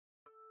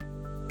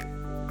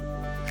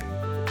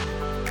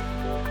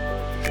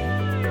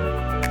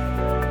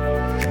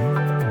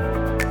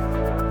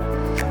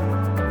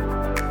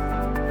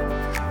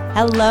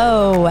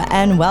Hello,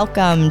 and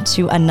welcome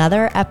to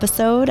another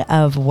episode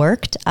of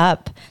Worked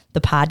Up,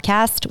 the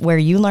podcast where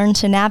you learn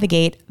to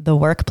navigate the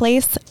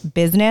workplace,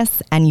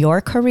 business, and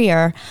your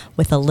career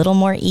with a little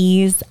more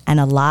ease and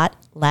a lot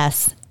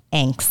less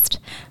angst.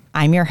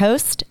 I'm your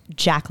host,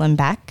 Jacqueline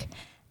Beck,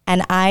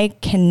 and I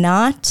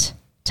cannot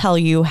tell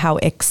you how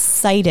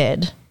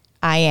excited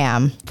I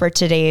am for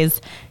today's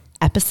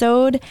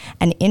episode,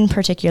 and in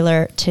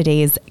particular,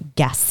 today's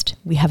guest.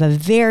 We have a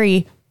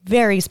very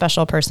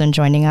special person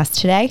joining us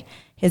today.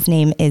 His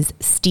name is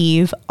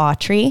Steve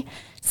Awtrey.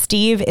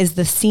 Steve is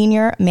the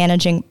Senior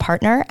Managing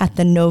Partner at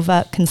the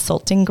Nova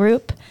Consulting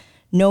Group.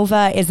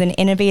 Nova is an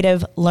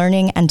innovative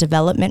learning and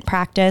development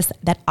practice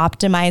that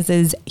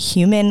optimizes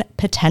human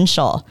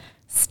potential.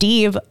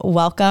 Steve,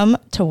 welcome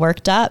to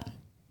Worked Up.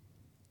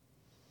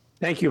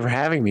 Thank you for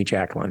having me,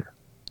 Jacqueline.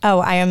 Oh,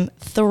 I am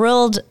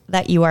thrilled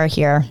that you are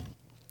here.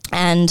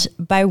 And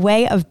by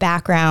way of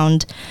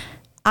background,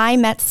 I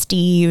met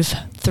Steve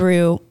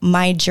through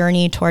my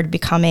journey toward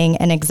becoming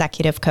an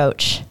executive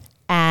coach.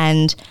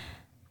 And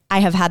I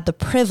have had the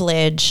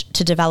privilege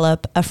to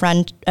develop a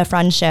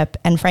friendship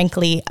and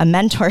frankly, a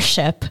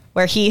mentorship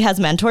where he has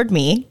mentored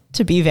me,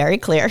 to be very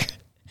clear,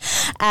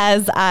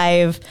 as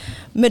I've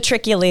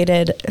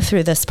matriculated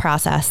through this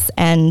process.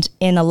 And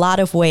in a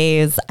lot of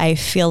ways, I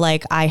feel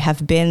like I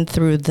have been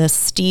through the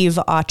Steve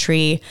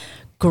Awtrey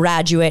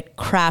graduate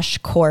crash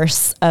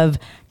course of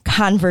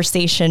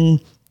conversation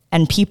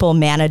and people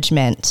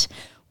management,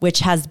 which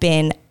has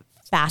been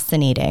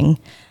fascinating.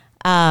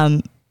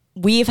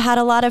 We've had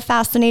a lot of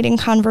fascinating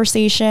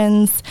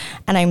conversations,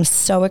 and I'm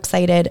so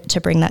excited to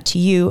bring that to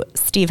you.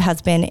 Steve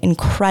has been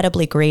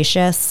incredibly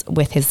gracious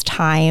with his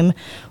time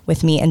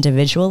with me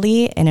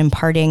individually in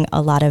imparting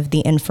a lot of the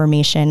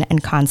information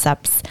and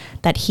concepts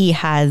that he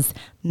has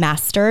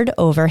mastered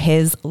over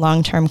his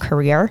long-term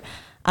career.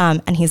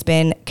 And he's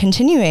been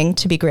continuing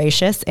to be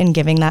gracious in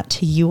giving that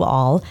to you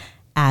all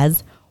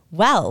as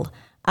well.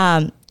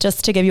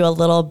 Just to give you a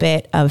little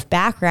bit of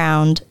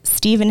background,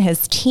 Steve and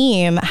his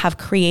team have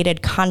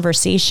created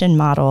conversation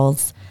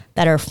models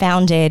that are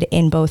founded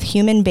in both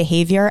human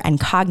behavior and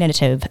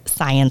cognitive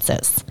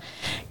sciences.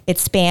 It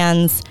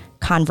spans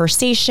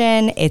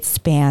conversation, it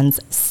spans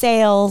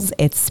sales,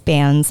 it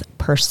spans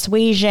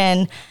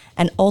persuasion,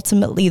 and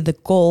ultimately the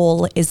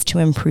goal is to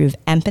improve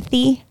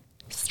empathy,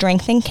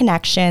 strengthen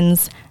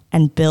connections,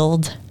 and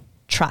build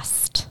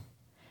trust.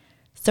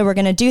 So we're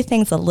going to do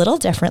things a little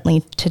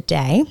differently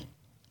today.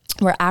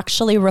 We're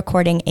actually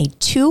recording a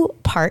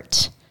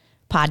 2-part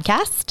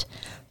podcast.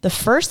 The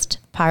first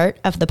part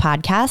of the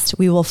podcast,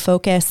 we will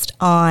focus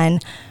on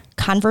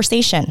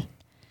conversation.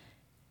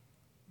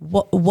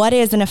 What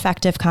is an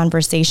effective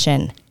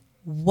conversation?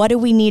 What do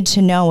we need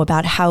to know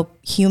about how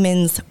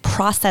humans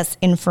process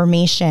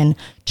information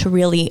to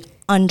really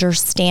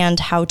understand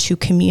how to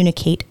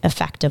communicate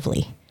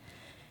effectively?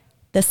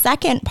 The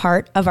second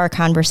part of our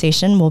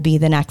conversation will be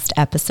the next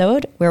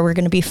episode where we're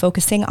going to be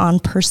focusing on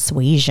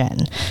persuasion.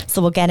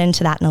 So we'll get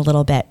into that in a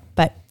little bit.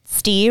 But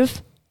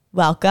Steve,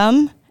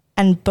 welcome.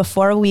 And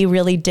before we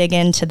really dig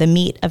into the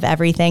meat of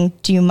everything,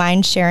 do you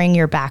mind sharing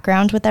your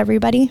background with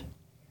everybody?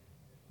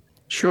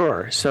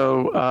 Sure.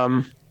 So,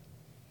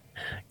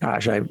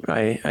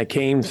 I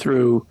came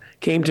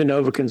to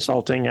Nova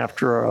Consulting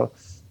after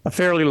a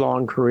fairly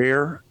long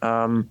career.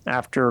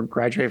 After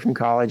graduating from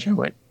college, I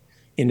went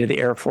into the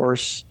Air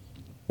Force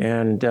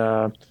and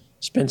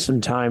spent some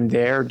time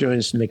there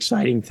doing some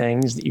exciting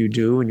things that you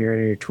do when you're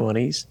in your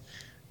 20s.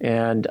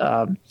 And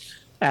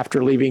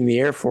after leaving the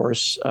Air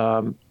Force,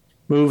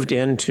 moved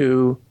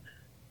into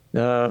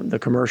the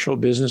commercial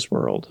business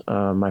world.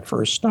 My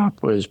first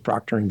stop was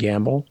Procter &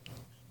 Gamble.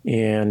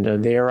 And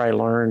there I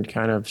learned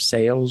kind of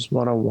sales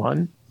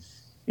 101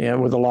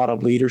 and with a lot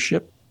of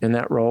leadership in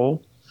that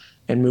role,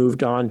 and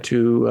moved on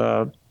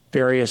to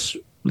various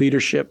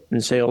leadership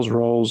and sales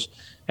roles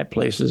at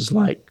places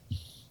like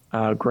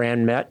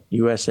Grand Met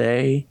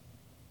USA,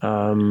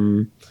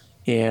 and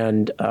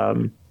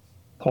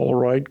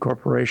Polaroid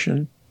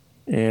Corporation.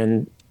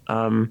 And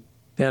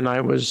then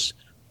I was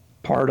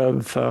part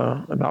of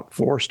about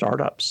 4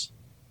 startups.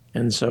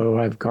 And so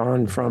I've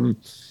gone from,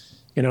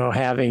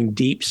 having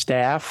deep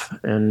staff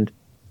and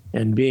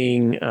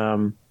being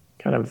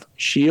kind of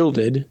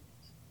shielded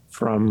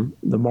from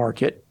the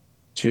market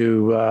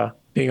to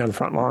being on the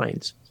front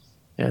lines.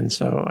 And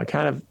so I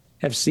kind of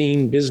have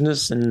seen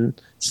business and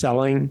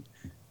selling,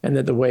 and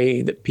that the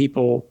way that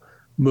people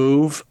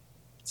move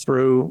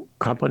through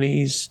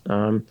companies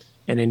and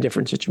in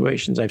different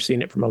situations, I've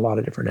seen it from a lot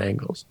of different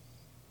angles.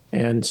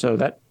 And so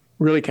that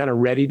really kind of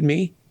readied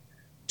me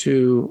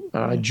to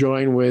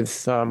join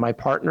with my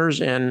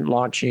partners and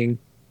launching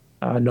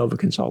Nova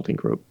Consulting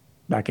Group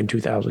back in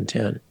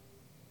 2010.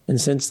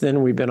 And since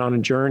then, we've been on a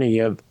journey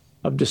of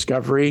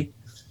discovery,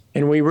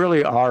 and we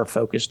really are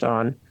focused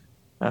on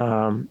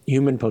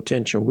human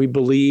potential. We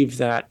believe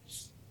that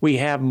we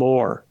have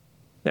more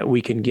that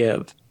we can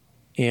give.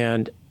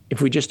 And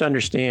if we just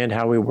understand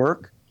how we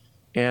work,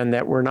 and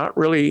that we're not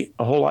really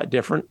a whole lot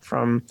different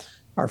from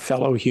our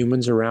fellow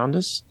humans around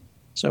us.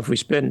 So if we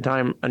spend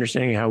time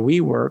understanding how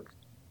we work,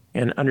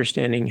 and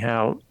understanding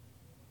how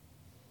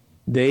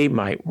they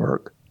might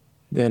work,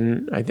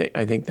 then I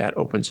think that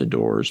opens the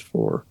doors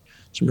for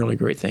some really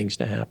great things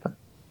to happen.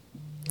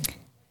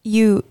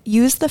 You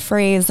use the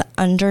phrase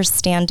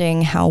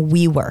understanding how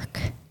we work.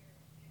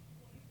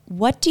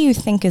 What do you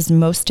think is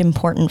most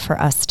important for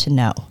us to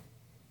know?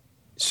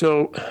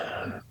 So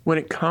when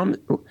it comes,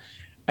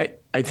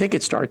 I think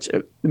it starts,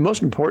 the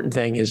most important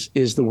thing is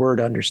the word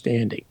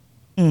understanding.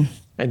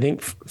 I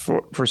think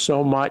for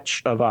so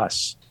much of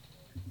us,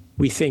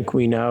 we think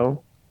we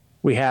know,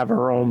 we have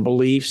our own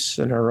beliefs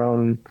and our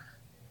own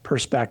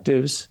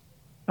perspectives,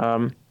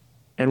 and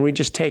we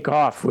just take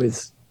off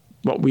with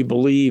what we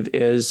believe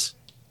is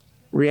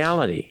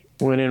reality,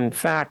 when in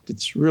fact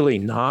it's really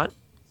not.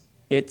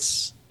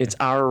 It's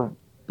our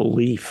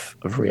belief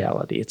of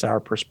reality. It's our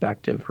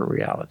perspective for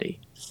reality.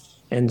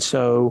 And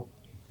so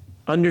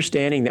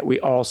understanding that we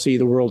all see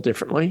the world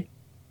differently,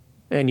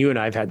 and you and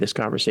I have had this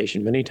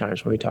conversation many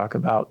times when we talk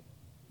about,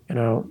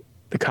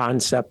 the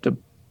concept of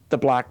the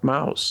black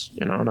mouse,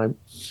 and I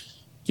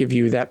give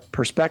you that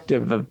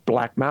perspective of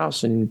black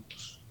mouse, and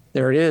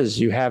there it is.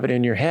 You have it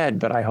in your head,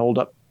 but I hold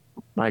up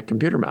my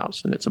computer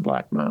mouse and it's a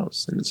black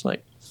mouse, and it's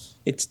like,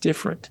 it's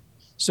different.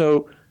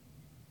 So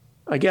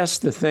I guess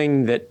the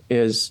thing that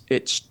is,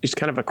 it's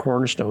kind of a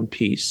cornerstone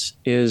piece,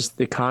 is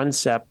the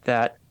concept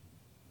that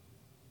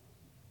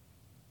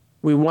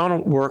we want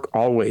to work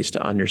always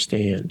to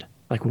understand,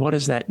 like, what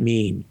does that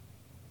mean?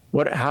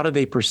 How do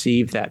they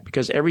perceive that?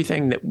 Because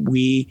everything that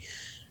we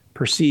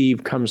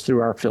perceive comes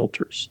through our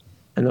filters.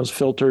 And those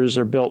filters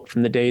are built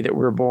from the day that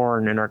we're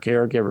born and our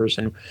caregivers,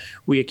 and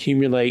we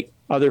accumulate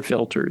other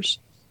filters.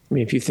 I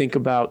mean, if you think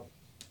about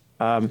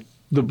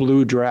the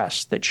blue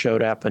dress that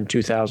showed up in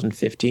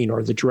 2015,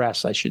 or the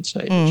dress, I should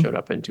say, that showed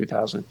up in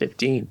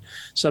 2015,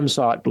 some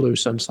saw it blue,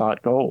 some saw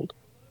it gold.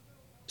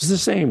 It's the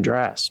same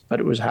dress, but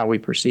it was how we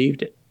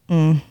perceived it.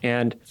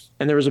 And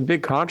there was a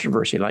big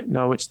controversy, like,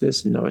 no, it's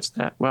this and no, it's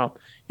that. Well,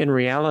 in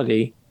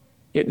reality,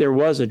 there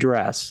was a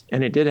dress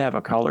and it did have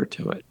a color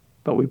to it,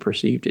 but we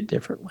perceived it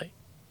differently.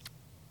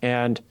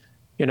 And,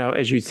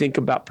 as you think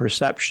about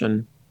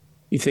perception,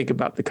 you think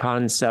about the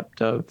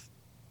concept of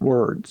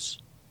words.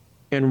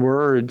 And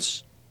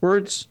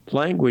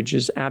language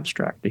is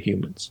abstract to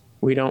humans.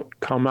 We don't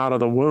come out of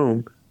the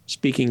womb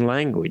speaking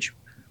language.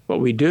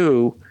 What we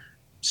do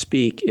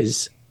speak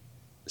is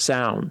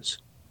sounds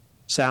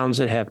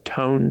that have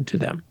tone to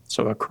them.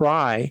 So a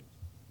cry,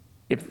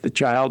 if the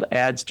child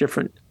adds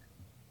different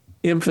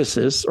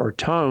emphasis or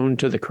tone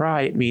to the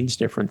cry, it means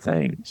different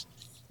things.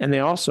 And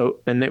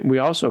then we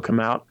also come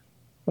out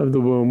of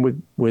the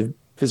womb with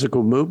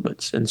physical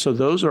movements. And so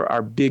those are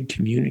our big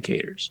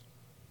communicators.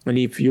 And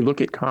if you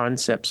look at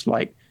concepts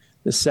like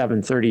the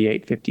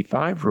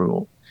 7-38-55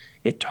 rule,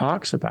 it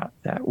talks about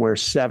that, where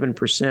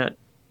 7%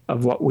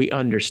 of what we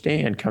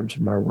understand comes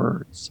from our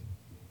words.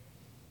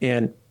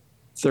 And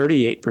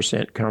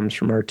 38% comes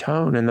from our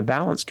tone, and the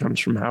balance comes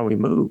from how we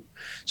move.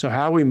 So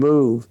how we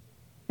move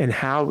and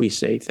how we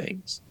say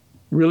things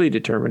really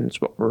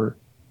determines what we're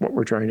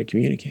trying to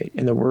communicate,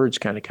 and the words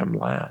kind of come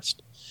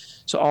last.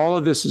 So all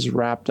of this is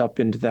wrapped up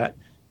into that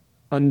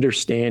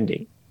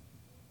understanding.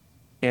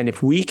 And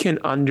if we can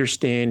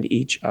understand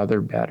each other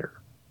better,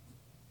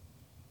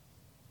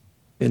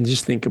 then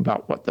just think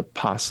about what the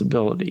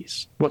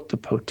possibilities, what the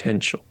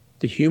potential,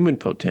 the human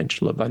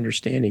potential of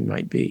understanding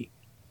might be.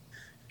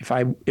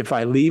 If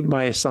I leave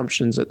my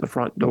assumptions at the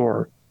front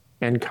door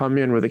and come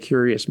in with a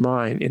curious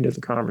mind into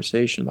the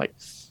conversation, like,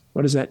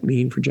 what does that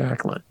mean for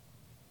Jacqueline?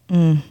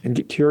 And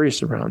get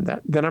curious around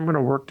that, then I'm going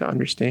to work to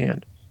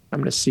understand. I'm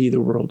going to see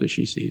the world as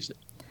she sees it.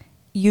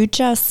 You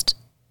just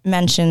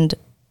mentioned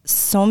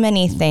so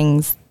many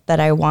things that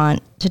I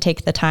want to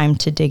take the time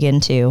to dig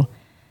into.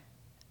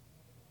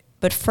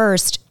 But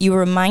first, you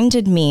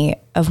reminded me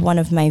of one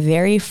of my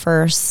very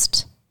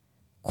first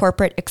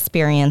corporate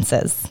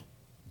experiences,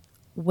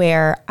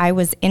 where I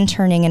was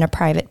interning in a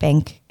private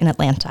bank in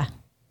Atlanta.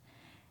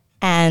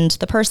 And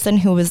the person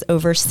who was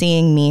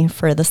overseeing me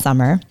for the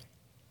summer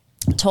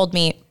told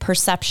me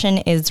perception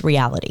is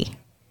reality.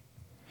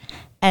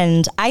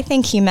 And I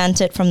think he meant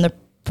it from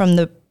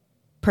the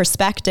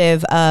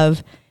perspective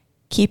of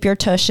keep your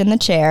tush in the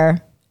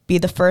chair, be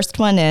the first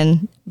one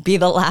in, be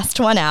the last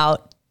one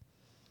out,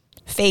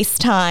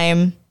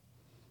 FaceTime.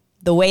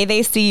 The way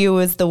they see you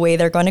is the way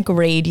they're going to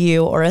grade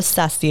you or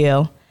assess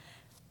you.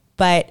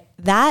 But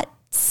that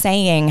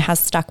saying has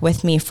stuck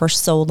with me for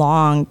so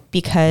long,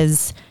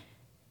 because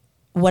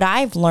what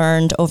I've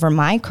learned over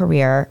my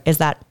career is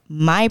that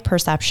my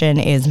perception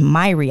is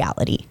my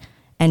reality,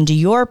 and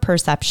your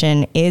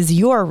perception is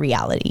your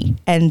reality,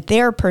 and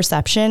their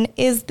perception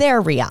is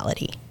their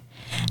reality.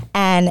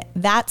 And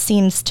that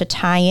seems to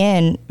tie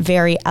in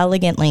very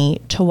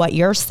elegantly to what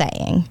you're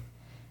saying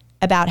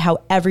about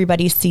how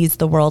everybody sees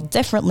the world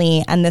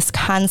differently, and this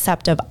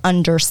concept of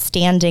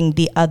understanding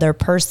the other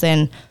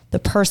person, the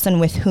person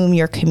with whom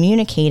you're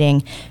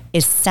communicating,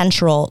 is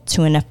central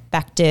to an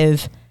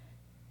effective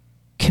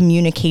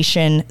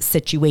communication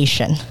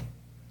situation.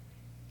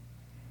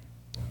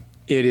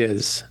 It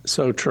is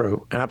so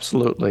true.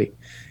 Absolutely.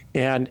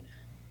 And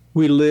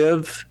we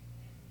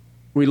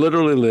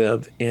literally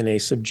live in a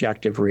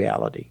subjective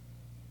reality.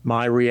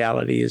 My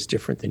reality is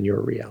different than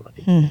your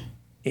reality.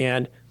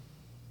 And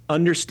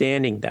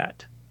understanding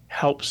that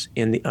helps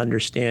in the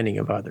understanding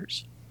of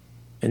others.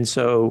 And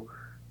so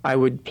I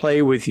would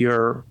play with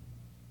your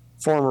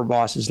former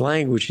boss's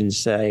language and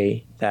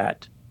say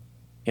that,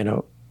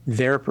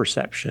 their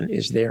perception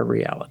is their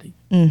reality.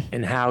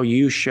 And how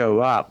you show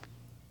up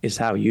is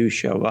how you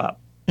show up.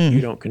 You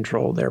don't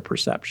control their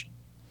perception.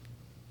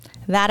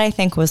 That, I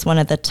think, was one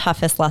of the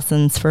toughest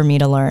lessons for me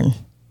to learn.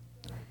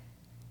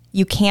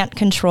 You can't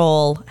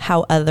control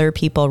how other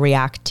people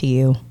react to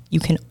you. You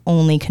can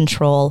only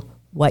control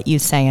what you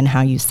say and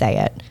how you say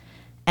it.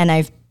 And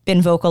I've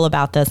been vocal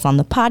about this on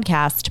the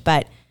podcast,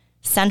 but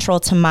central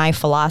to my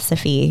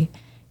philosophy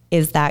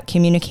is that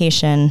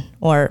communication,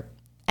 or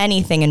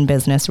anything in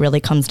business, really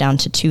comes down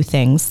to two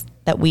things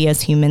that we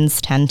as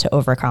humans tend to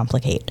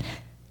overcomplicate: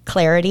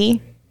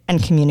 clarity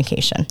and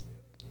communication.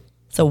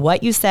 So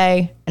what you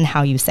say and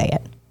how you say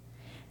it.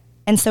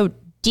 And so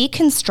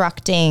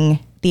deconstructing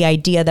the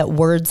idea that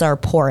words are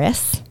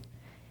porous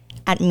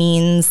and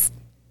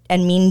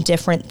mean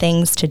different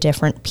things to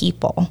different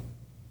people.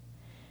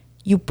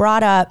 You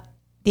brought up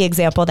the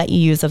example that you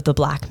use of the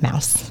black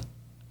mouse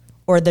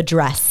or the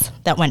dress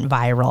that went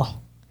viral.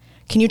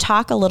 Can you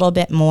talk a little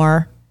bit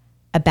more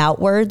about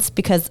words?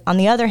 Because on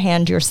the other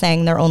hand, you're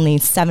saying they're only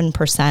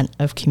 7%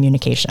 of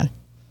communication.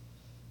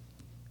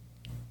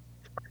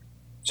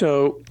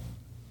 So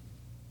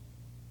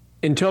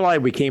until I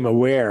became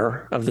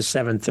aware of the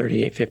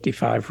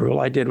 738-55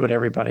 rule, I did what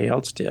everybody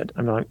else did.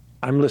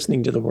 I'm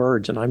listening to the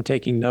words and I'm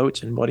taking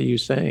notes, and what are you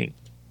saying?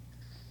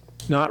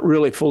 Not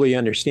really fully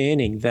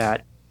understanding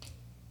that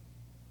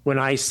when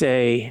I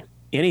say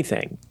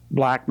anything,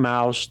 black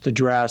mouse, the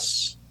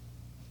dress,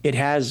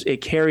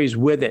 it carries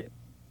with it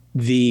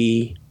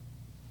the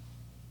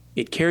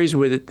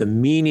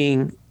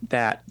meaning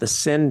that the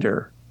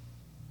sender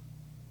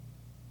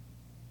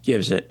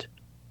gives it,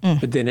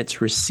 but then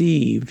it's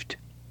received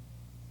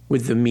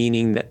with the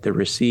meaning that the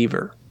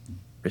receiver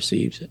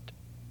receives it.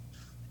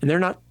 And they're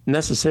not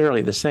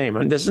necessarily the same.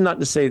 And this is not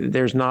to say that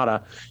there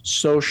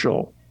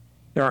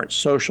aren't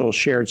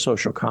shared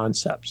social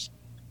concepts.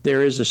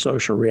 There is a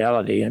social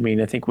reality.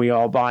 I think we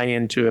all buy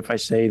into, if I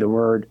say the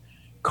word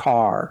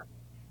car,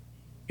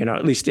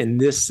 at least in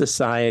this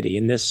society,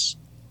 in this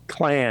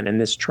clan, in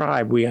this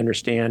tribe, we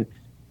understand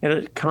at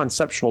a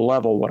conceptual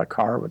level what a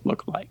car would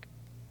look like.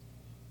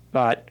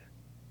 But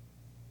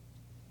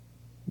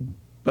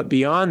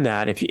beyond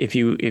that, I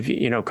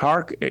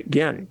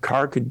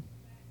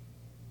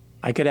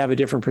could have a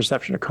different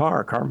perception of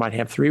car. A car might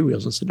have 3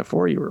 wheels instead of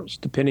 4 wheels,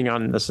 depending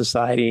on the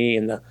society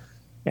and the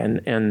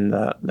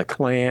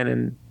clan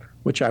in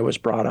which I was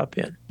brought up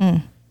in.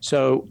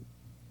 So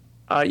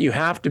you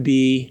have to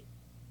be,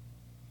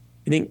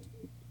 I think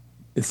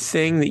the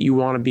thing that you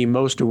want to be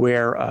most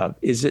aware of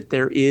is that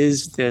there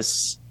is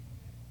this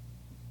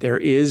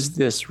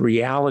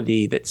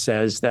reality that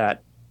says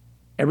that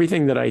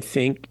everything that I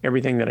think,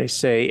 everything that I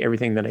say,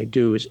 everything that I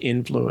do is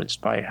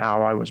influenced by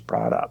how I was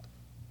brought up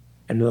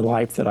and the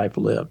life that I've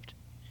lived.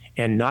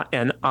 And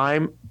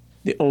I'm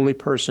the only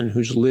person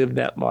who's lived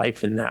that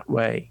life in that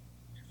way.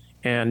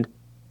 And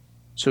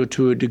so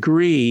to a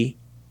degree,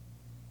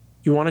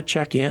 you want to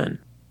check in.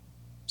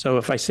 So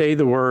if I say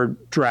the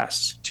word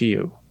dress to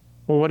you,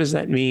 well, what does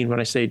that mean when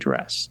I say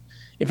dress?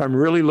 If I'm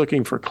really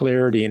looking for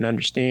clarity and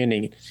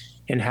understanding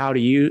and how do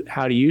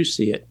you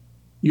see it,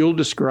 you'll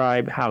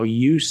describe how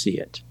you see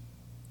it,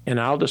 and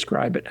I'll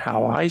describe it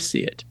how I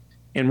see it,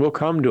 and we'll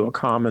come to a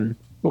common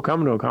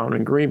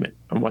agreement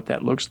on what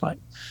that looks like.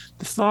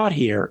 The thought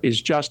here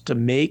is just to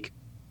make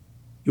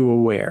you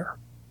aware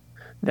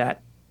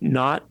that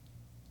not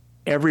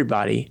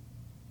everybody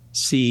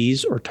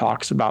sees or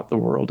talks about the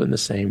world in the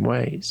same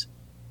ways.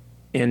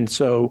 And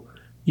so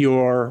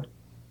your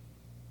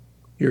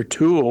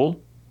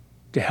tool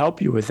to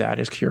help you with that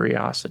is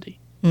curiosity.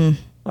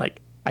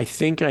 Like, I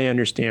think I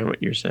understand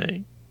what you're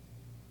saying.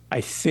 I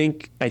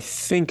think I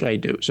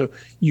do. So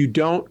you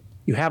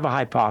have a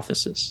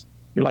hypothesis.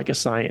 You're like a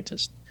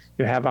scientist.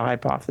 You have a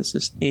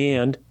hypothesis,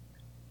 and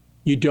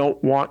you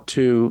don't want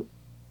to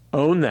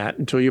own that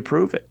until you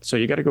prove it. So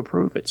you got to go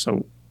prove it.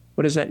 So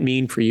what does that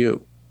mean for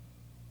you?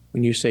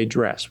 When you say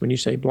dress, when you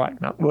say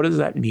black mountain, what does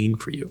that mean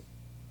for you?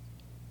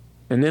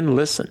 And then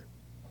listen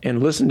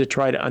to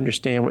try to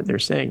understand what they're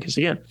saying. Because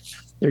again,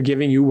 they're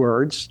giving you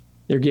words,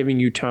 they're giving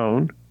you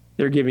tone,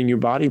 they're giving you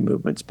body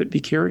movements, but be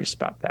curious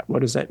about that. What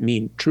does that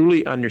mean?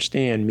 Truly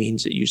understand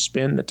means that you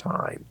spend the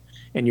time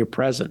and you're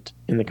present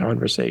in the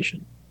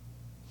conversation.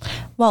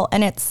 Well,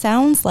 and it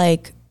sounds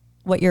like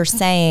what you're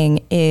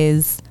saying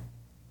is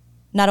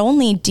not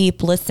only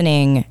deep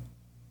listening,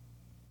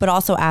 but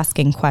also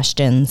asking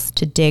questions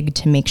to dig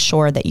to make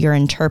sure that you're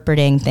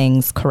interpreting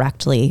things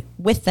correctly,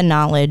 with the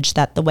knowledge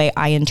that the way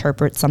I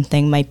interpret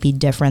something might be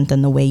different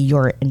than the way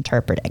you're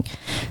interpreting.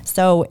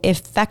 So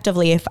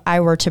effectively, if I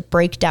were to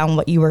break down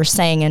what you were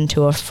saying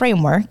into a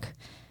framework,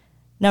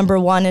 number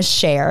one is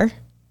share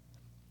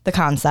the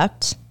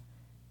concept.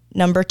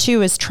 Number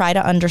 2 is try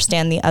to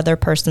understand the other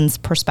person's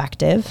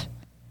perspective.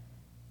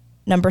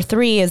 Number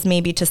 3 is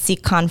maybe to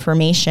seek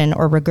confirmation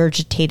or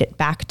regurgitate it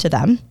back to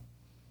them.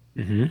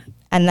 Mm-hmm.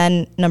 And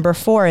then number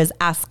 4 is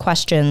ask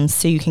questions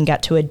so you can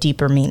get to a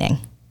deeper meaning.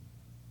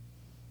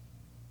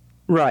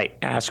 Right.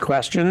 Ask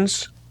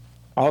questions.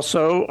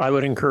 Also, I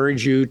would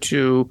encourage you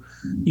to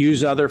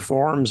use other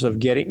forms of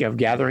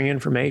gathering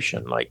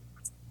information. Like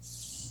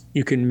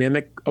you can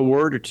mimic a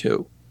word or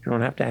two. You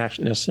don't have to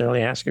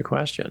necessarily ask a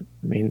question.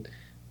 I mean,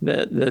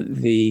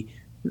 the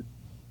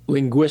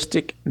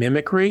linguistic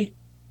mimicry,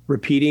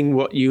 repeating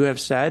what you have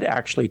said,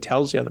 actually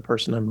tells the other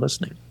person, I'm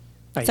listening.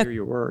 I hear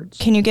your words.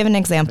 Can you give an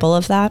example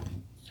of that?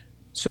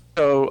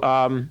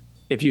 So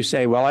if you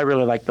say, well, I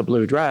really like the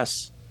blue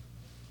dress,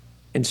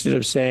 instead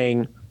of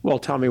saying, well,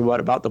 tell me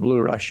what about the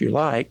blue dress you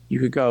like, you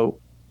could go,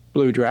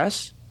 blue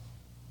dress.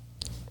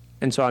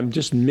 And so I'm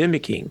just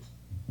mimicking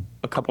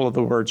a couple of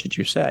the words that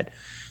you said.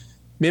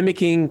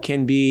 Mimicking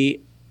can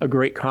be a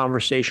great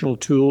conversational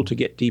tool to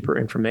get deeper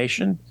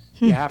information.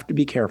 You have to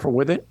be careful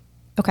with it.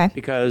 Okay.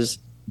 Because,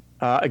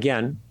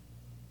 again,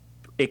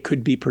 it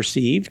could be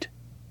perceived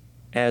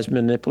as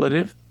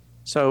manipulative.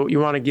 So you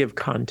want to give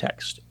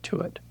context to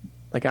it.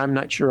 Like, I'm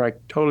not sure I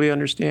totally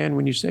understand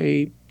when you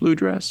say blue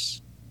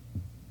dress.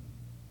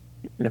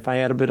 And if I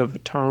add a bit of a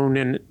tone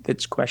in it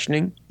that's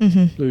questioning,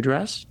 blue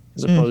dress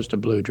as opposed to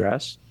blue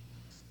dress.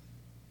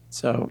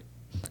 So.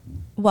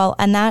 Well,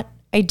 and that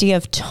idea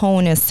of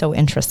tone is so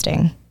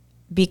interesting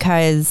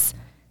because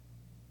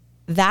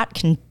that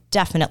can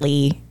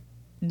definitely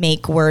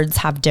make words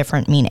have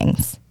different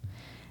meanings.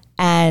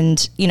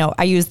 And, you know,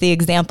 I use the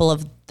example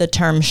of the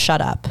term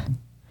shut up.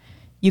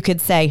 You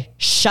could say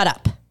shut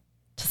up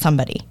to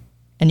somebody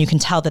and you can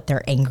tell that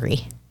they're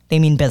angry. They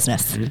mean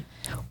business.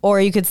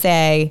 Or you could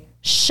say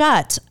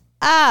shut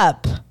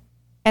up,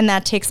 and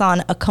that takes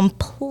on a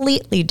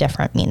completely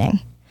different meaning.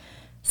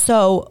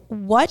 So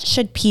what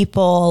should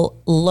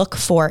people look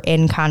for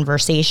in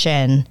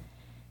conversation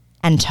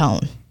and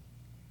tone?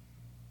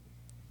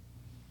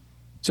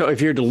 So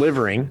if you're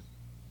delivering,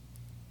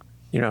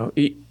 you know,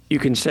 you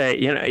can say,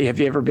 you know, have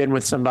you ever been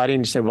with somebody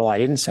and you say, well, I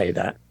didn't say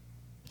that.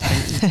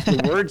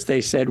 The words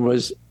they said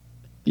was,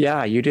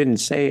 yeah, you didn't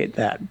say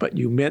that, but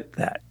you meant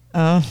that.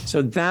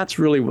 So that's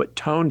really what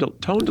tone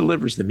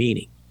delivers the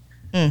meaning.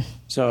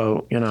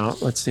 So, you know,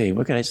 let's see,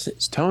 what can I say?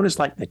 Tone is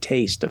like the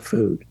taste of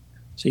food.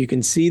 So you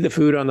can see the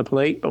food on the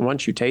plate, but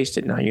once you taste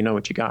it, now you know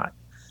what you got.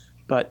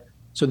 But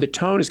so the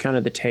tone is kind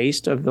of the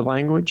taste of the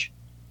language.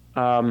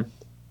 So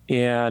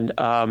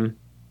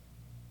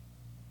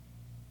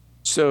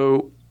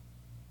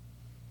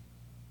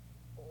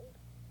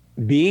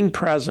being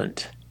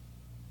present,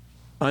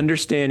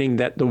 understanding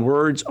that the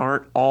words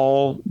aren't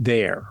all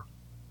there,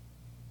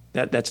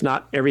 that's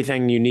not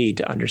everything you need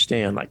to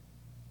understand. Like,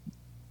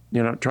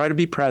 you know, try to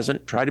be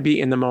present, try to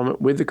be in the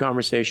moment with the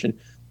conversation,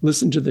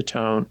 listen to the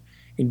tone,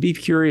 and be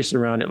curious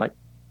around it. Like,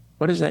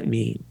 what does that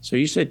mean? So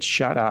you said,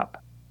 shut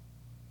up.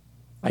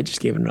 I just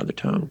gave another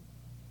tone,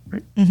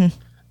 right?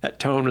 That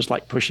tone was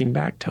like pushing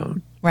back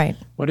tone. Right.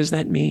 What does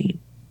that mean?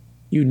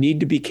 You need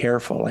to be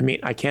careful. I mean,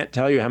 I can't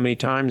tell you how many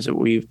times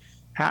that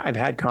I've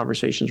had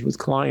conversations with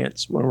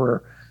clients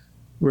where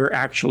we're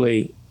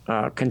actually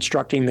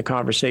constructing the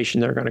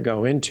conversation they're going to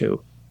go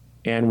into,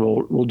 and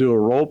we'll do a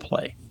role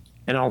play,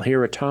 and I'll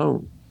hear a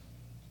tone,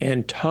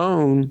 and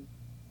tone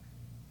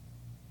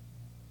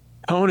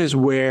is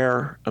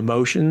where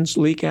emotions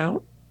leak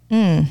out,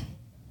 and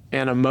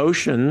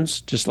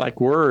emotions, just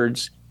like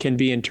words, can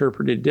be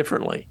interpreted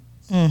differently,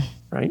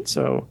 right?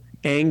 So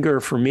anger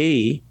for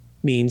me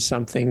means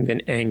something than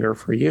anger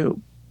for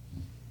you.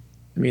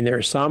 I mean, there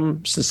are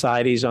some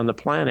societies on the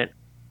planet,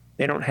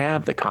 they don't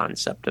have the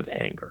concept of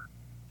anger.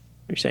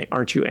 You're saying,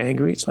 aren't you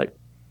angry? It's like,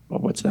 well,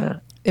 what's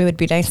that? It would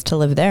be nice to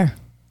live there.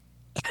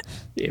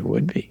 It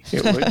would be.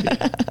 It would be.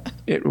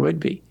 It would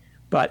be.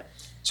 But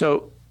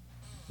so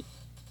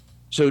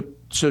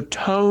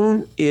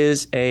tone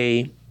is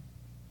a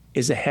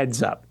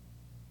heads up.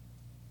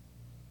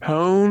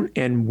 Tone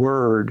and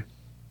word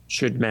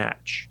should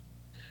match.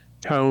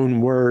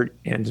 Tone, word,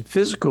 and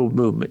physical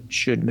movement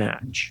should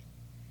match.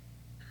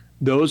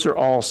 Those are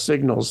all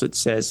signals that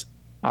says,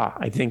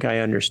 I think I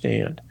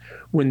understand.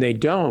 When they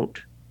don't,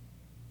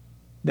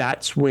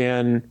 that's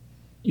when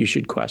you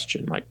should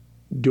question, like,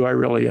 do I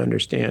really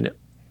understand it?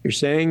 You're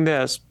saying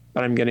this,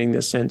 but I'm getting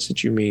the sense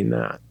that you mean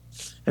that.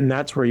 And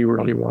that's where you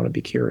really want to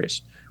be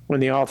curious.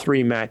 When they all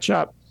three match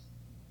up,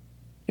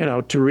 you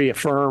know, to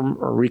reaffirm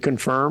or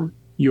reconfirm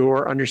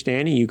your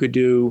understanding, you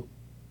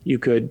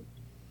could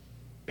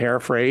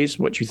paraphrase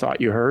what you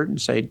thought you heard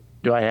and say,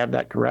 do I have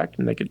that correct?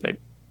 And they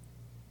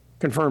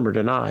confirm or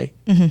deny.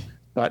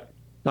 But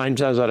 9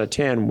 times out of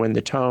 10, when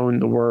the tone,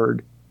 the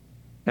word,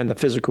 and the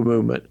physical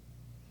movement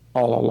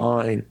all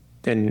align,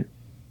 then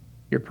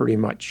you're pretty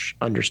much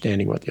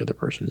understanding what the other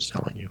person is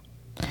telling you.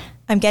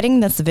 I'm getting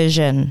this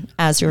vision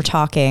as you're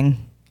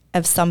talking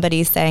of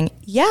somebody saying,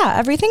 yeah,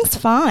 everything's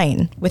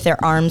fine, with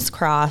their arms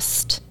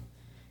crossed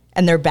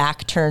and their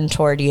back turned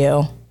toward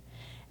you.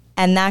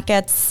 And that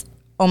gets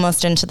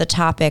almost into the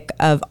topic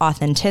of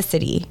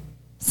authenticity.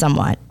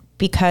 somewhat,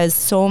 because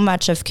so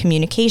much of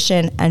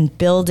communication and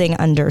building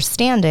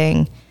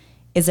understanding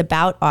is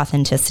about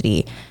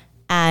authenticity.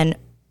 And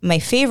my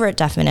favorite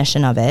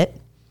definition of it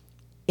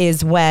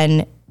is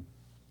when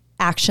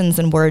actions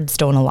and words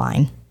don't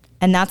align.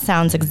 And that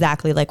sounds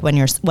exactly like what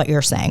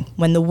you're saying.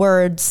 When the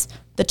words,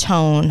 the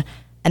tone,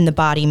 and the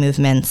body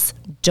movements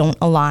don't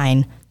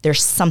align,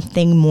 there's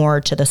something more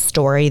to the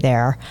story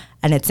there.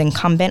 And it's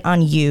incumbent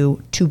on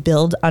you to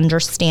build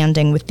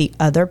understanding with the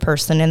other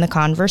person in the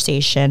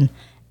conversation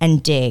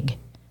and dig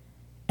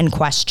and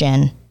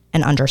question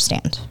and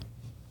understand.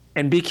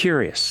 And be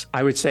curious.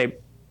 I would say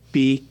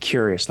be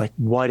curious. Like,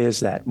 what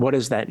is that? What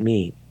does that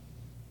mean?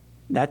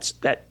 That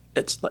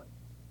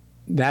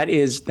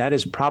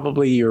is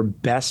probably your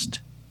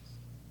best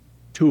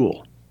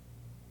tool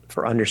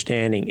for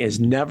understanding,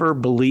 is never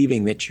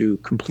believing that you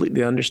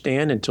completely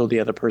understand until the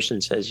other person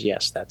says,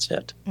 yes, that's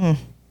it.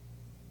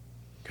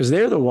 Because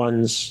they're the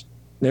ones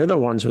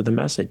with the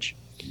message.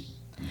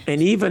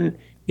 And even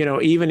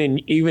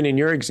in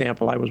your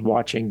example, I was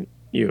watching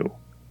you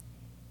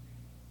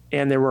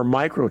and there were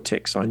micro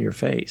ticks on your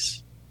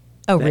face.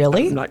 Oh,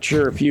 really? I'm not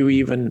sure if you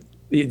even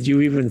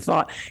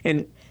thought.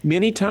 And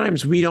many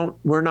times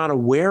we're not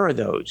aware of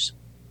those,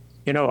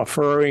 a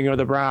furrowing of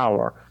the brow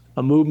or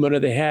a movement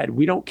of the head.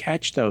 We don't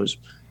catch those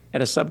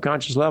at a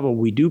subconscious level.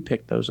 We do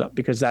pick those up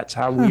because that's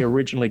how we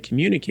originally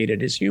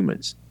communicated as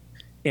humans.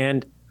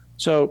 And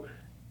so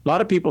a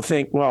lot of people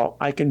think, well,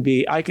 I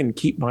can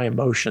keep my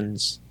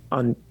emotions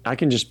on, I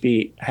can just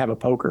have a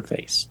poker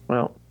face.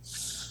 Well,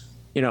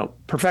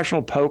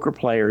 professional poker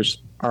players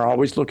are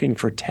always looking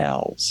for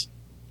tells.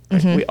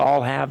 Mm-hmm. We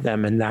all have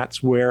them, and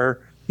that's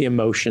where the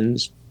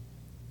emotions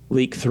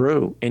leak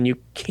through, and you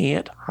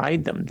can't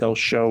hide them. They'll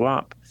show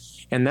up.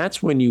 And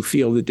that's when you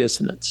feel the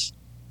dissonance.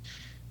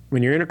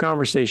 When you're in a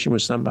conversation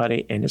with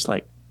somebody and it's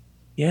like,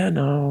 yeah,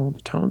 no,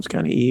 the tone's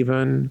kind of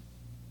even.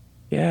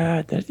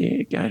 Yeah,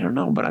 I don't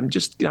know, but I'm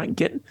just not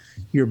getting,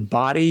 your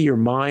body, your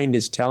mind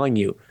is telling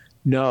you,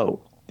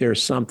 no,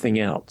 there's something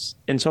else.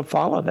 And so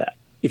follow that.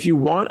 If you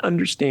want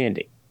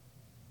understanding,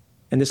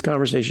 and this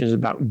conversation is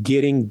about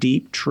getting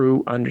deep,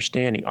 true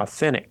understanding,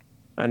 authentic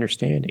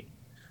understanding,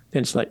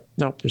 then it's like,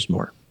 no, there's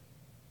more.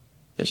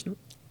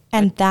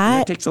 And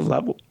that takes a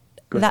level.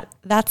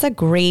 That's a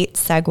great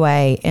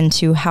segue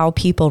into how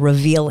people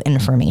reveal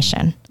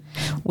information,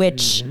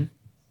 which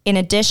in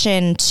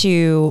addition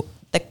to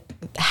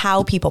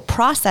how people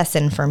process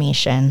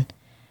information,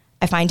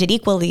 I find it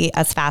equally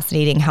as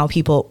fascinating how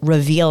people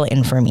reveal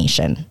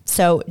information.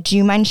 So do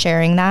you mind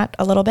sharing that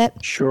a little bit?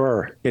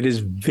 Sure. It is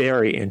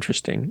very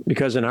interesting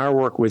because in our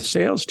work with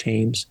sales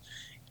teams,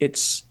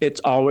 it's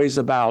always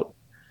about,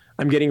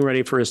 I'm getting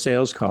ready for a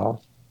sales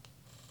call.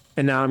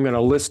 And now I'm going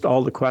to list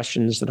all the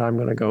questions that I'm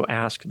going to go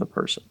ask the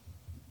person.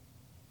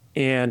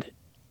 And,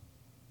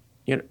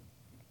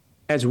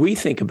 as we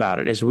think about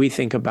it, as we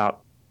think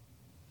about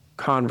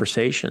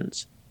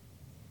conversations,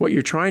 what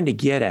you're trying to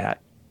get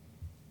at,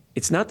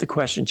 it's not the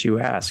questions you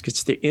ask,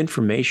 it's the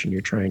information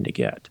you're trying to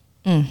get.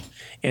 And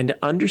to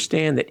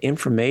understand that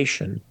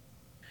information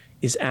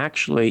is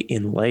actually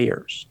in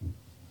layers.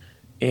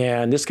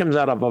 And this comes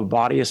out of a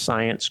body of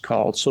science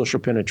called social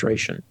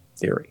penetration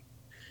theory.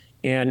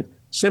 And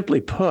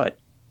simply put,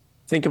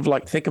 think of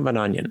an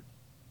onion.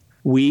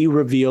 We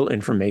reveal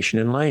information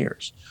in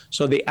layers.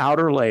 So the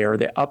outer layer,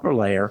 the upper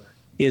layer,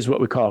 is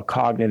what we call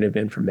cognitive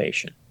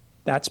information.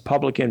 That's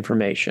public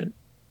information.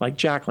 Like,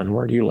 Jacqueline,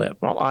 where do you live?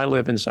 Well, I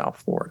live in South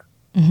Florida.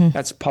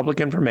 That's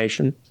public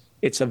information.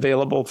 It's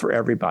available for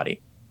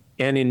everybody.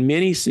 And in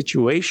many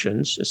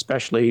situations,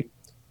 especially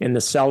in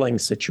the selling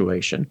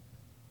situation,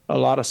 a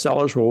lot of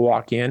sellers will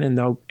walk in and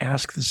they'll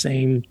ask the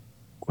same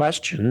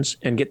questions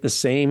and get the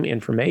same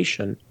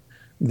information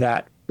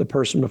that the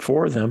person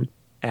before them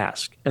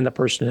asked and the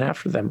person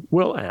after them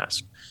will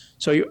ask.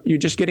 So you're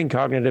just getting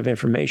cognitive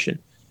information.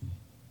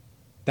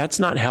 That's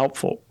not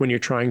helpful when you're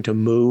trying to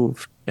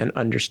move and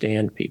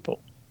understand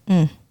people.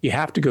 You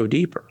have to go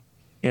deeper.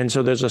 And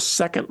so there's a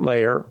second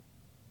layer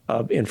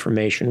of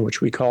information,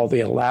 which we call the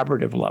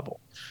elaborative level.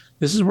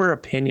 This is where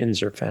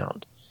opinions are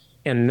found.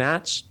 And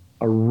that's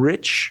a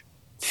rich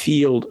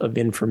field of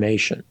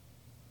information.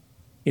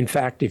 In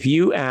fact, if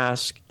you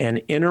ask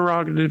an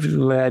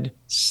interrogative-led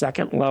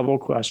second level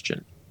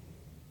question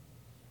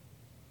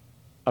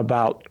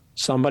about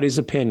somebody's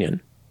opinion,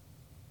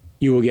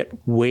 you will get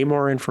way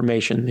more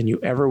information than you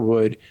ever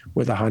would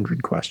with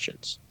 100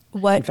 questions.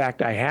 In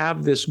fact, I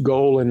have this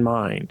goal in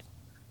mind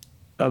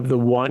of the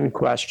one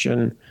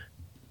question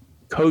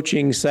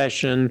coaching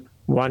session,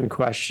 one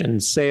question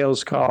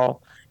sales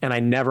call, and I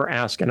never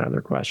ask another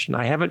question.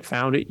 I haven't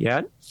found it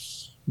yet,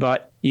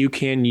 but you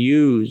can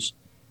use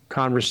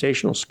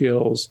conversational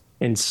skills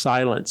and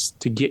silence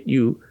to get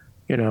you,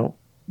 get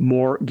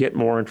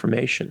more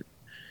information.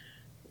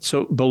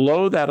 So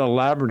below that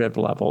elaborative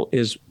level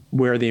is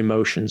where the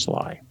emotions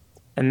lie.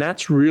 And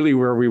that's really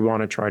where we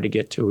want to try to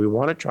get to. We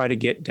want to try to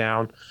get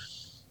down,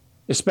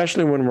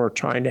 especially when we're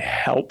trying to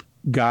help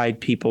guide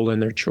people in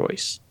their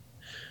choice.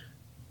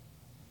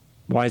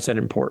 Why is that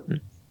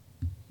important?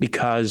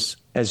 Because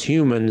as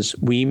humans,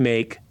 we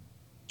make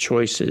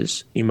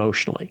choices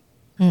emotionally.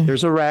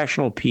 There's a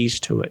rational piece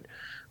to it,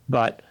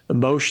 but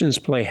emotions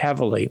play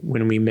heavily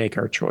when we make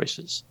our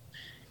choices.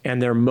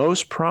 And they're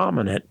most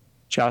prominent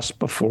just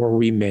before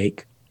we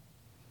make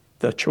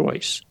the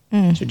choice.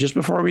 So just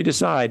before we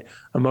decide,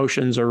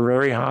 emotions are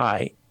very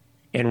high,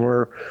 and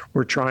we're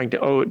trying to,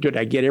 oh, did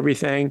I get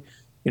everything?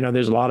 You know,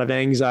 there's a lot of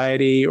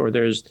anxiety, or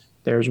there's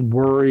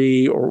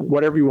worry, or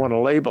whatever you want to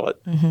label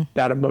it.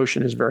 That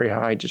emotion is very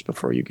high just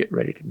before you get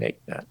ready to make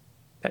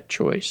that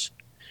choice.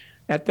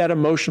 At that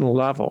emotional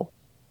level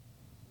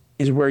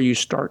is where you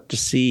start to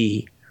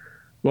see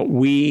what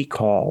we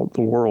call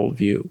the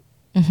worldview.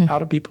 How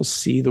do people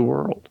see the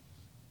world?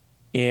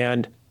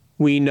 And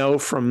we know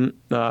from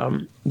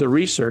the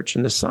research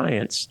and the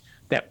science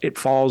that it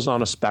falls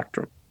on a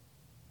spectrum.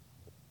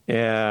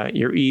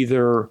 You're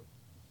either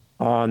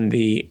on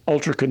the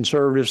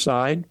ultra-conservative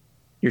side,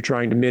 you're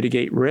trying to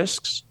mitigate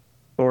risks,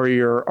 or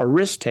you're a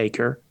risk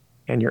taker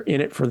and you're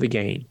in it for the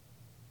gain.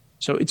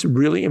 So it's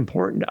really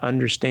important to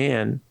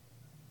understand,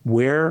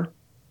 where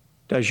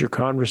does your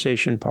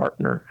conversation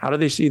partner, how do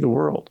they see the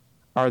world?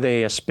 Are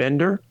they a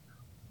spender,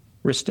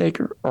 risk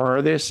taker, or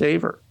are they a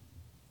saver,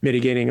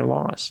 mitigating a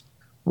loss?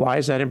 Why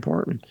is that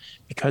important?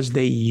 Because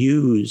they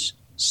use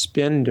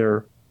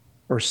spender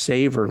or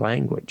saver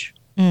language.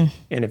 And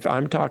if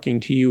I'm talking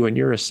to you and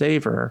you're a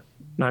saver,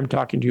 and I'm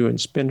talking to you in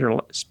spender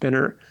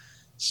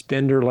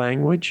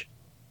language,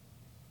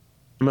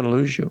 I'm going to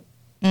lose you.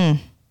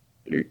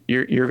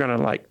 You're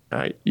going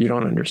to you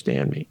don't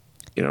understand me.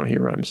 You don't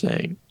hear what I'm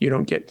saying. You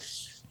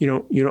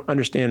don't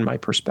understand my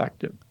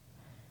perspective.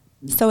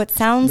 So it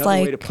sounds Another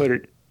like way to put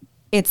it,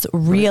 it's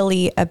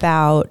really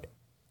about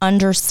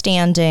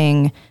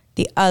understanding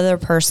the other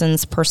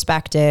person's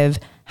perspective,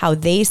 how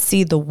they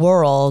see the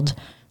world,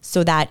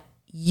 so that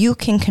you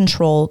can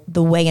control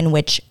the way in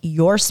which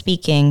you're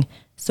speaking,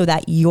 so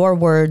that your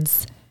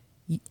words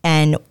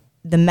and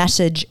the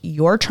message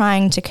you're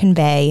trying to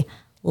convey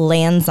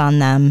lands on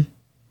them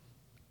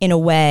in a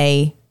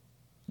way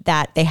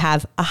that they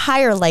have a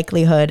higher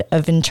likelihood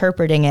of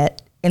interpreting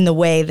it in the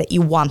way that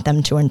you want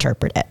them to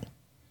interpret it.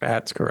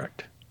 That's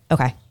correct.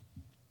 Okay.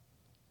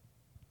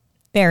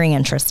 Very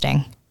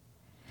interesting.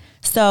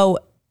 So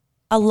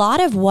a lot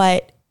of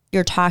what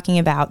you're talking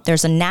about,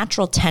 there's a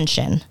natural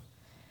tension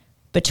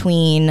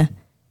between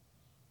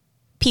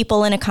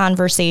people in a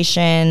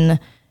conversation.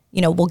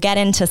 You know, we'll get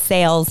into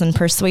sales and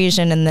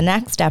persuasion in the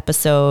next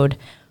episode,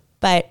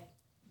 but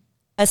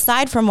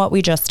aside from what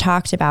we just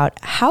talked about,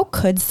 how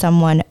could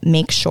someone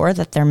make sure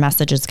that their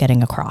message is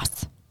getting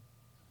across?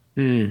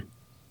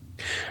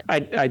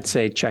 I'd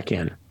say check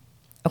in.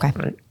 Okay.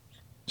 Right?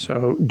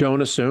 So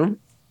don't assume,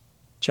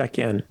 check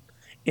in.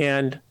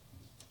 And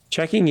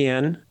checking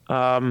in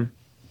can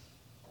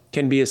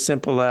be as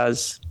simple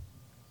as,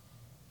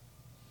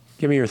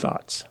 give me your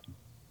thoughts.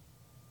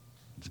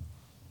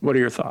 What are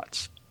your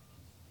thoughts?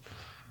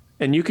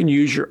 And you can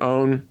use your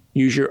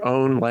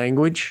own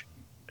language.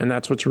 And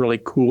that's what's really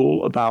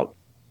cool about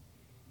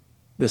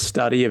the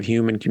study of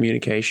human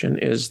communication,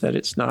 is that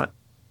it's not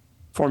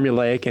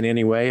formulaic in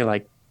any way,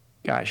 like,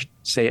 gosh,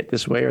 say it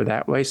this way or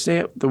that way. Say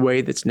it the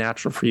way that's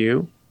natural for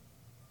you.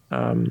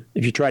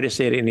 If you try to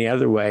say it any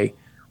other way,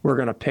 we're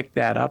going to pick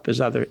that up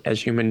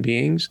as human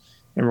beings,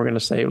 and we're going to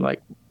say,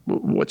 like,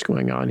 what's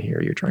going on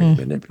here? You're trying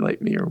to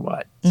manipulate me or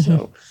what?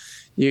 So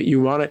you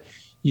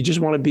just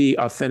want to be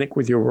authentic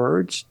with your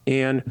words.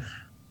 And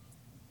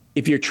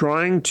if you're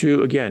trying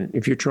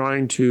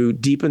to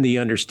deepen the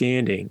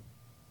understanding,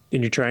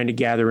 then you're trying to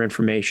gather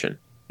information.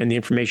 And the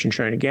information you're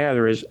trying to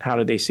gather is, how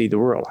do they see the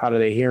world? How do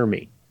they hear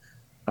me?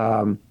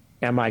 Am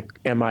I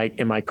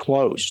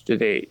close?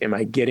 Am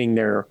I getting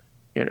their,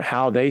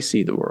 how they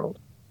see the world?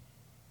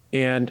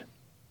 And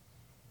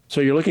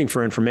so you're looking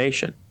for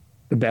information.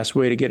 The best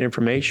way to get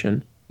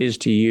information is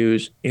to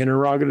use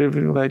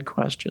interrogative-led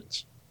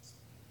questions,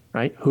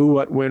 right? Who,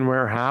 what, when,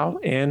 where, how,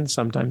 and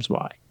sometimes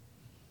why.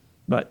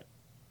 But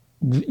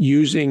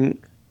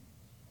using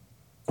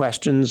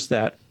questions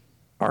that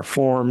are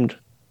formed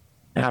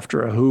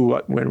after a who,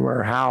 what, when,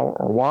 where, how,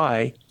 or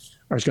why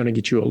is going to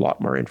get you a lot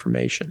more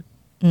information.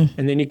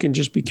 And then you can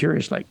just be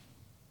curious, like,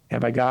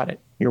 have I got it?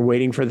 You're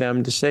waiting for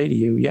them to say to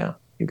you, yeah,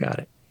 you got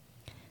it.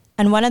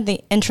 And one of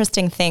the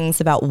interesting things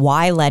about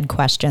why-led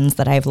questions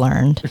that I've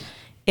learned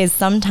is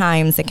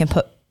sometimes it can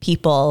put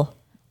people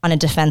on a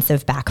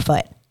defensive back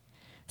foot.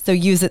 So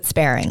use it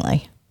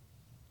sparingly.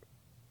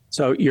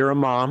 So you're a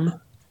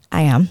mom.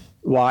 I am.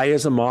 Why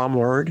is a mom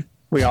word?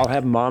 We all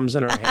have moms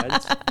in our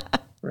heads,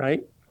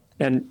 right?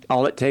 And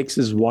all it takes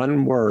is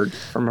one word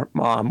from a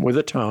mom with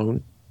a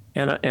tone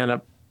and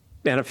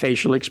a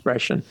facial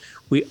expression.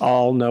 We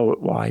all know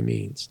what why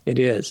means. It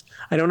is.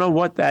 I don't know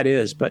what that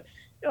is, but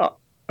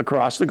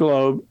across the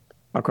globe,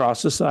 across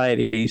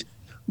societies,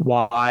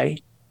 why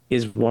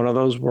is one of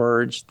those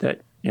words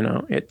that,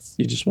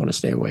 you just want to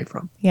stay away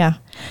from. Yeah.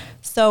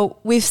 So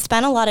we've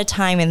spent a lot of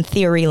time in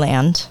theory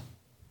land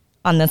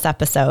on this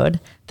episode,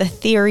 the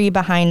theory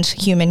behind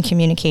human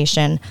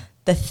communication,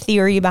 the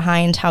theory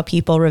behind how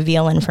people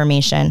reveal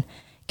information.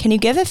 Can you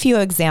give a few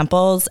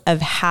examples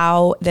of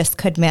how this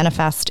could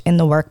manifest in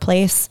the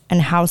workplace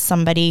and how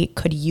somebody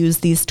could use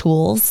these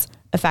tools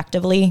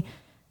effectively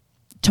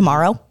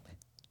tomorrow?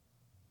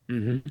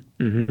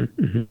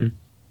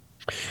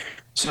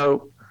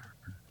 So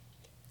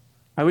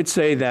I would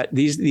say that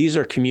these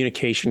are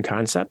communication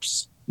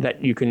concepts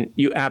that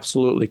you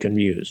absolutely can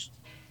use.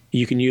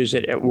 You can use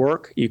it at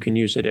work. You can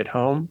use it at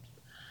home.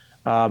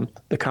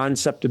 The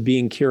concept of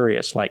being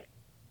curious, like,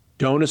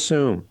 don't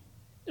assume.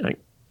 Like,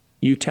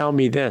 you tell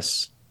me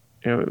this.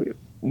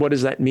 What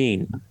does that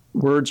mean?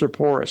 Words are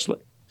porous.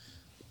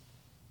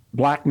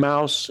 Black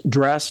mouse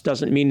dress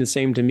doesn't mean the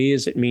same to me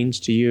as it means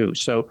to you.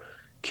 So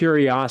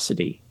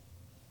curiosity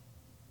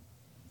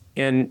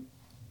and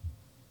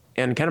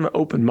kind of an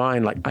open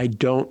mind, like, I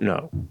don't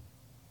know,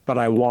 but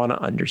I want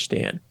to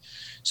understand.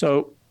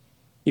 So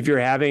if you're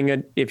having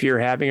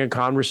a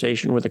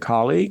conversation with a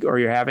colleague, or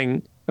you're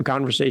having a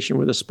conversation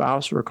with a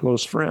spouse or a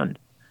close friend,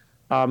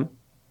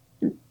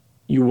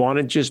 you want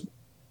to just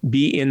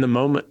be in the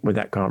moment with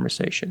that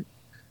conversation.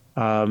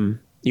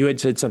 You had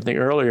said something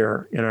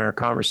earlier in our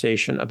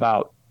conversation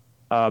about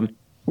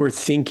we're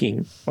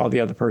thinking while the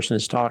other person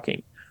is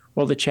talking.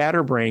 Well, the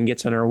chatterbrain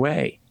gets in our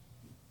way.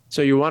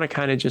 So you want to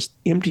kind of just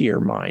empty your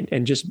mind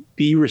and just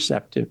be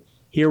receptive,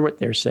 hear what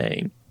they're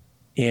saying,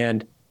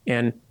 and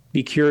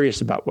be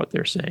curious about what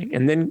they're saying.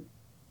 And then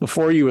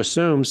before you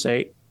assume,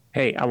 say,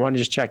 hey, I want to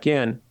just check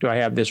in. Do I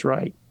have this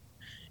right?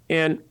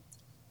 And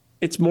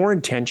it's more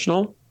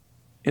intentional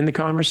in the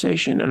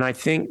conversation. And I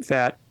think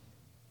that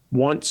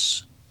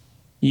once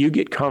you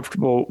get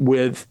comfortable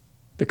with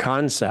the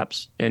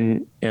concepts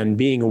and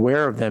being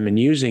aware of them and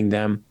using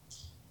them,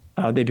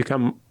 they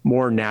become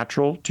more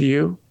natural to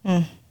you.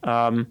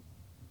 In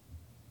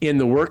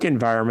the work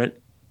environment,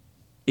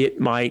 it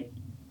might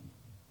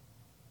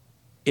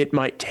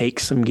take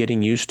some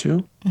getting used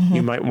to.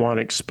 You might want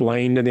to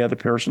explain to the other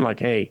person, like,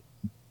 hey,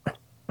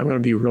 I'm going to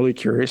be really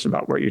curious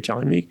about what you're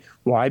telling me.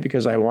 Why?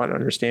 Because I want to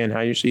understand how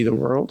you see the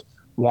world.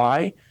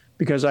 Why?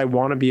 Because I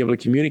want to be able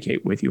to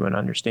communicate with you and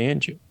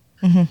understand you.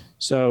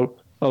 So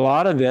a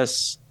lot of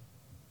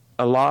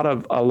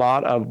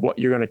what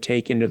you're going to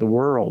take into the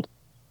world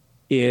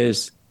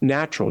is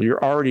natural.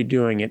 You're already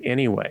doing it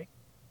anyway.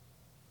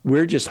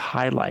 We're just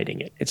highlighting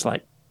it. It's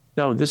like,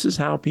 no, this is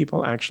how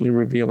people actually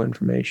reveal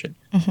information.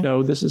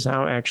 No, this is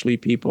how actually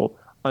people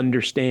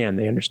understand.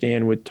 They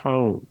understand with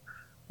tone,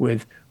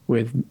 with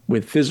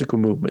physical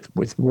movement,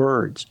 with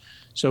words.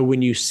 So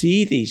when you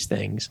see these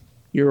things,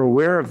 you're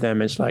aware of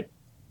them. It's like,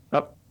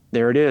 oh,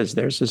 there it is.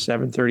 There's the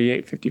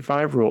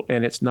 738-55 rule,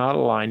 and it's not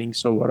aligning.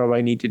 So what do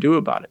I need to do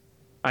about it?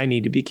 I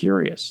need to be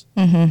curious.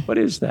 What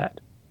is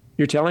that?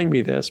 You're telling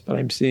me this, but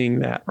I'm seeing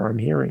that, or I'm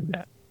hearing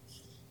that.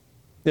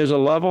 There's a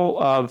level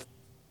of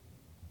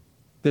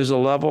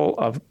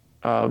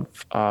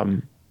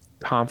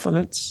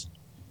confidence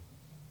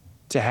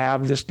to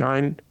have this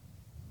kind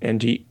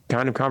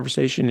of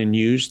conversation and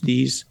use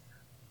these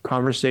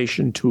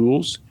conversation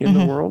tools in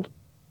the world.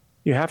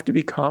 You have to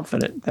be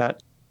confident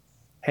that,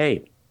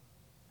 hey,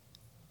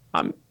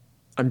 I'm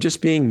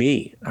just being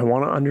me. I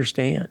want to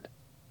understand.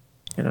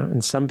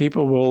 And some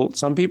people,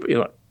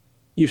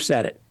 you've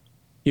said it.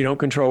 You don't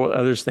control what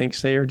others think,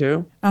 say, or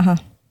do.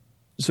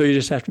 So you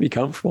just have to be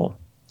comfortable.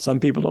 Some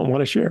people don't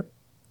want to share.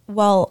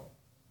 Well,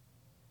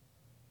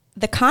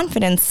 the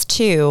confidence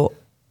too,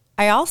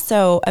 I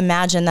also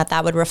imagine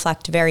that would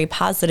reflect very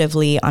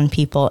positively on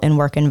people in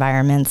work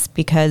environments,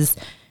 because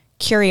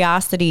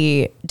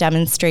curiosity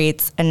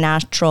demonstrates a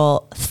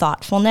natural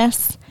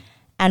thoughtfulness.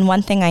 And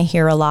one thing I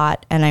hear a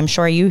lot, and I'm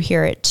sure you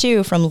hear it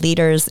too from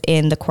leaders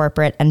in the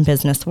corporate and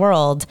business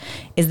world,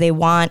 is they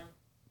want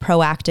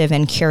proactive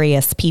and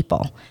curious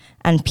people,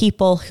 and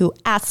people who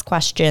ask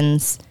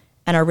questions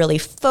and are really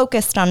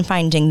focused on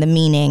finding the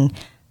meaning.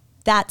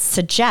 That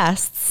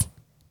suggests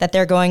that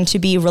they're going to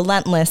be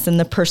relentless in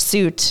the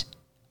pursuit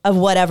of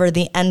whatever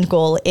the end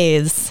goal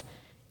is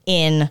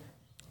in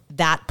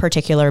that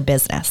particular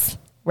business,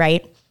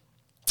 right?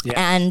 Yeah.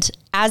 And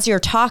as you're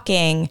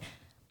talking,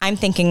 I'm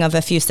thinking of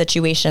a few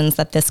situations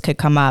that this could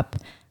come up,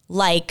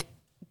 like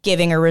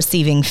giving or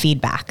receiving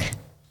feedback,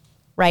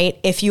 right?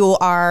 If you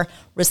are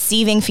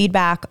receiving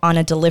feedback on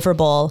a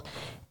deliverable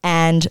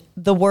and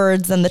the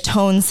words and the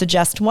tone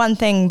suggest one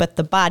thing, but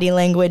the body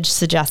language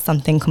suggests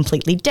something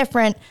completely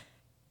different,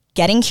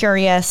 getting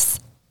curious,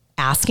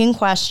 asking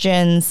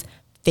questions,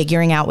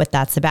 figuring out what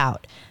that's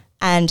about.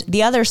 And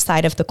the other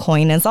side of the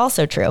coin is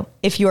also true.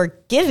 If you're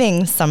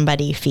giving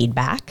somebody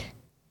feedback,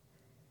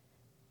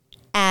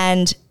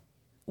 and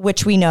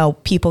which we know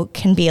people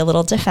can be a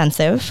little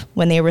defensive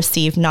when they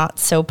receive not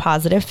so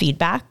positive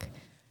feedback,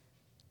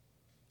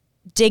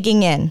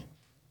 digging in,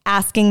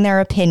 asking their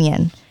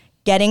opinion,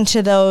 getting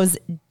to those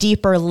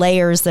deeper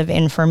layers of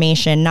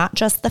information, not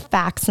just the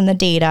facts and the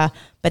data,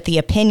 but the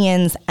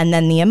opinions and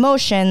then the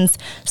emotions,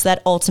 so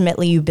that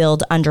ultimately you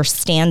build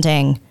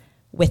understanding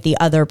with the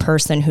other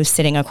person who's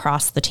sitting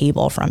across the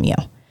table from you.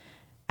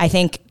 I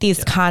think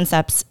these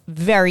concepts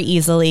very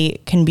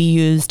easily can be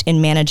used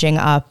in managing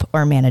up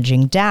or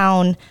managing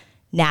down,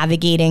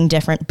 navigating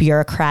different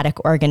bureaucratic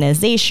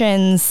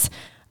organizations,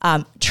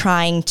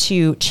 trying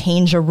to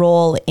change a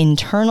role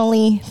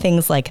internally,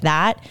 things like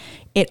that.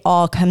 It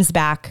all comes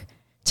back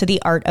to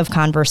the art of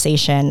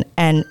conversation.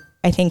 And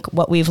I think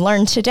what we've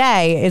learned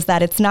today is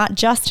that it's not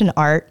just an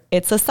art,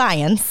 it's a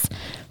science,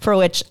 for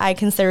which I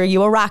consider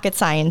you a rocket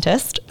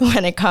scientist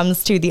when it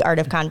comes to the art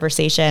of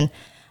conversation,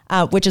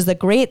 which is a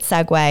great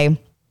segue,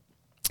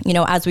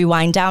 as we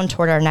wind down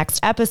toward our next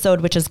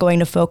episode, which is going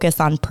to focus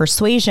on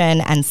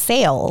persuasion and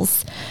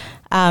sales.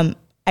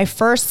 I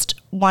first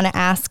want to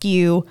ask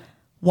you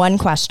one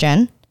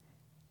question,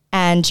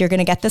 and you're going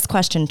to get this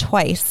question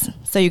twice.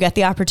 So you get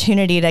the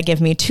opportunity to give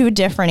me two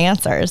different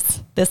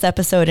answers this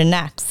episode and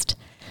next.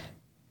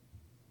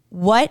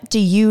 What do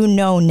you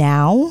know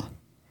now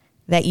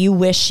that you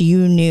wish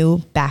you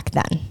knew back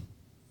then?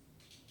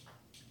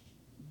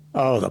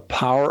 Oh, the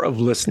power of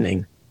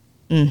listening.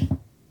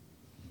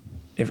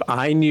 If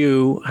I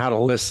knew how to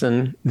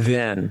listen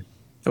then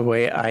the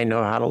way I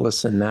know how to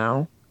listen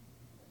now,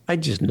 I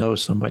just know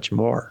so much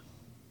more.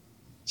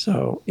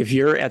 So if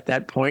you're at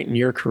that point in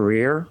your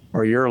career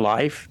or your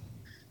life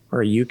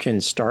where you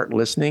can start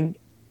listening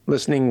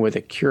with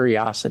a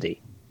curiosity,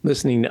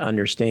 listening to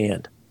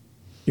understand,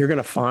 you're going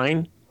to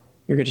find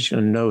you're just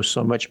going to know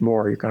so much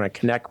more. You're going to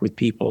connect with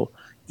people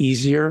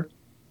easier.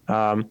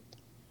 The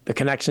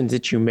connections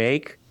that you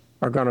make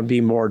are going to be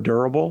more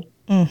durable,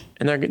 and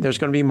there's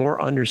going to be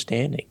more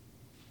understanding.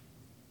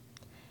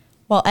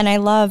 Well, and I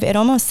love, it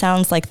almost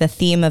sounds like the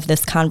theme of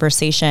this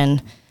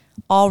conversation,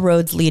 all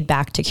roads lead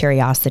back to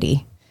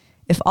curiosity.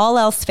 If all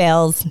else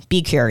fails,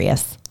 be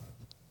curious.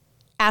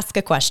 Ask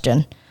a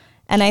question.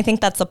 And I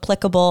think that's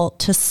applicable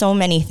to so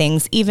many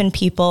things, even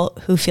people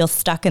who feel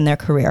stuck in their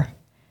career.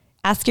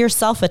 Ask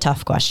yourself a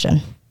tough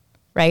question,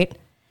 right?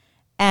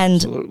 And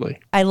Absolutely.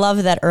 I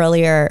love that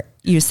earlier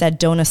you said,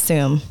 don't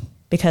assume,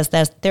 because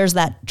there's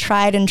that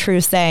tried and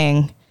true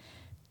saying,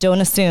 don't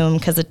assume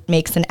because it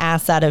makes an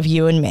ass out of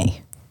you and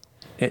me.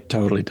 It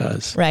totally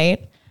does.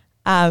 Right?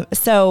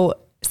 So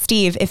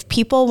Steve, if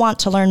people want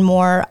to learn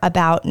more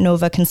about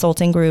Nova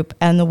Consulting Group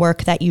and the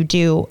work that you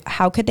do,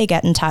 how could they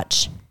get in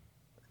touch?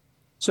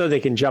 So they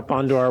can jump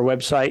onto our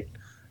website,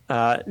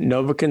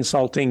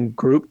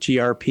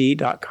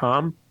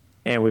 novaconsultinggroupgrp.com,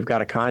 and we've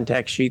got a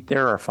contact sheet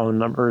there. Our phone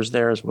number is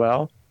there as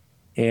well.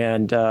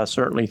 And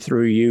certainly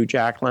through you,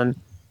 Jacqueline,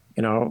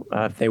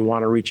 if they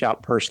want to reach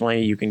out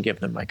personally, you can give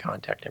them my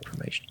contact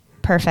information.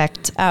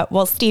 Perfect.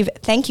 Well, Steve,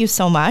 thank you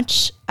so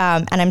much.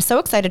 And I'm so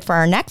excited for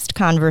our next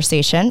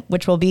conversation,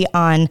 which will be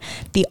on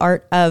the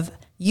art of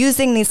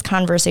using these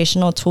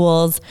conversational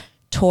tools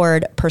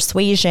toward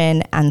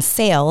persuasion and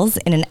sales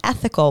in an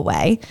ethical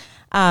way.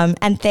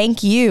 And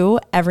thank you,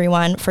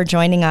 everyone, for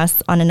joining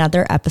us on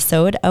another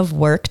episode of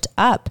Worked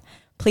Up.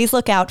 Please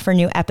look out for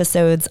new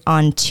episodes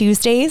on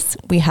Tuesdays.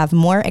 We have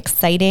more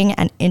exciting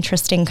and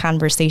interesting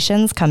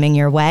conversations coming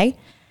your way.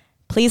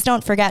 Please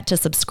don't forget to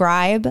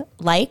subscribe,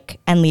 like,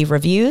 and leave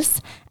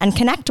reviews, and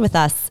connect with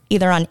us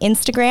either on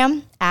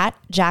Instagram at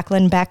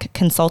Jacqueline Beck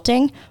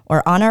Consulting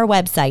or on our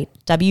website,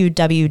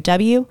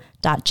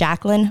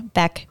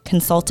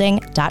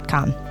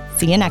 www.jacquelinebeckconsulting.com.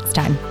 See you next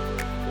time.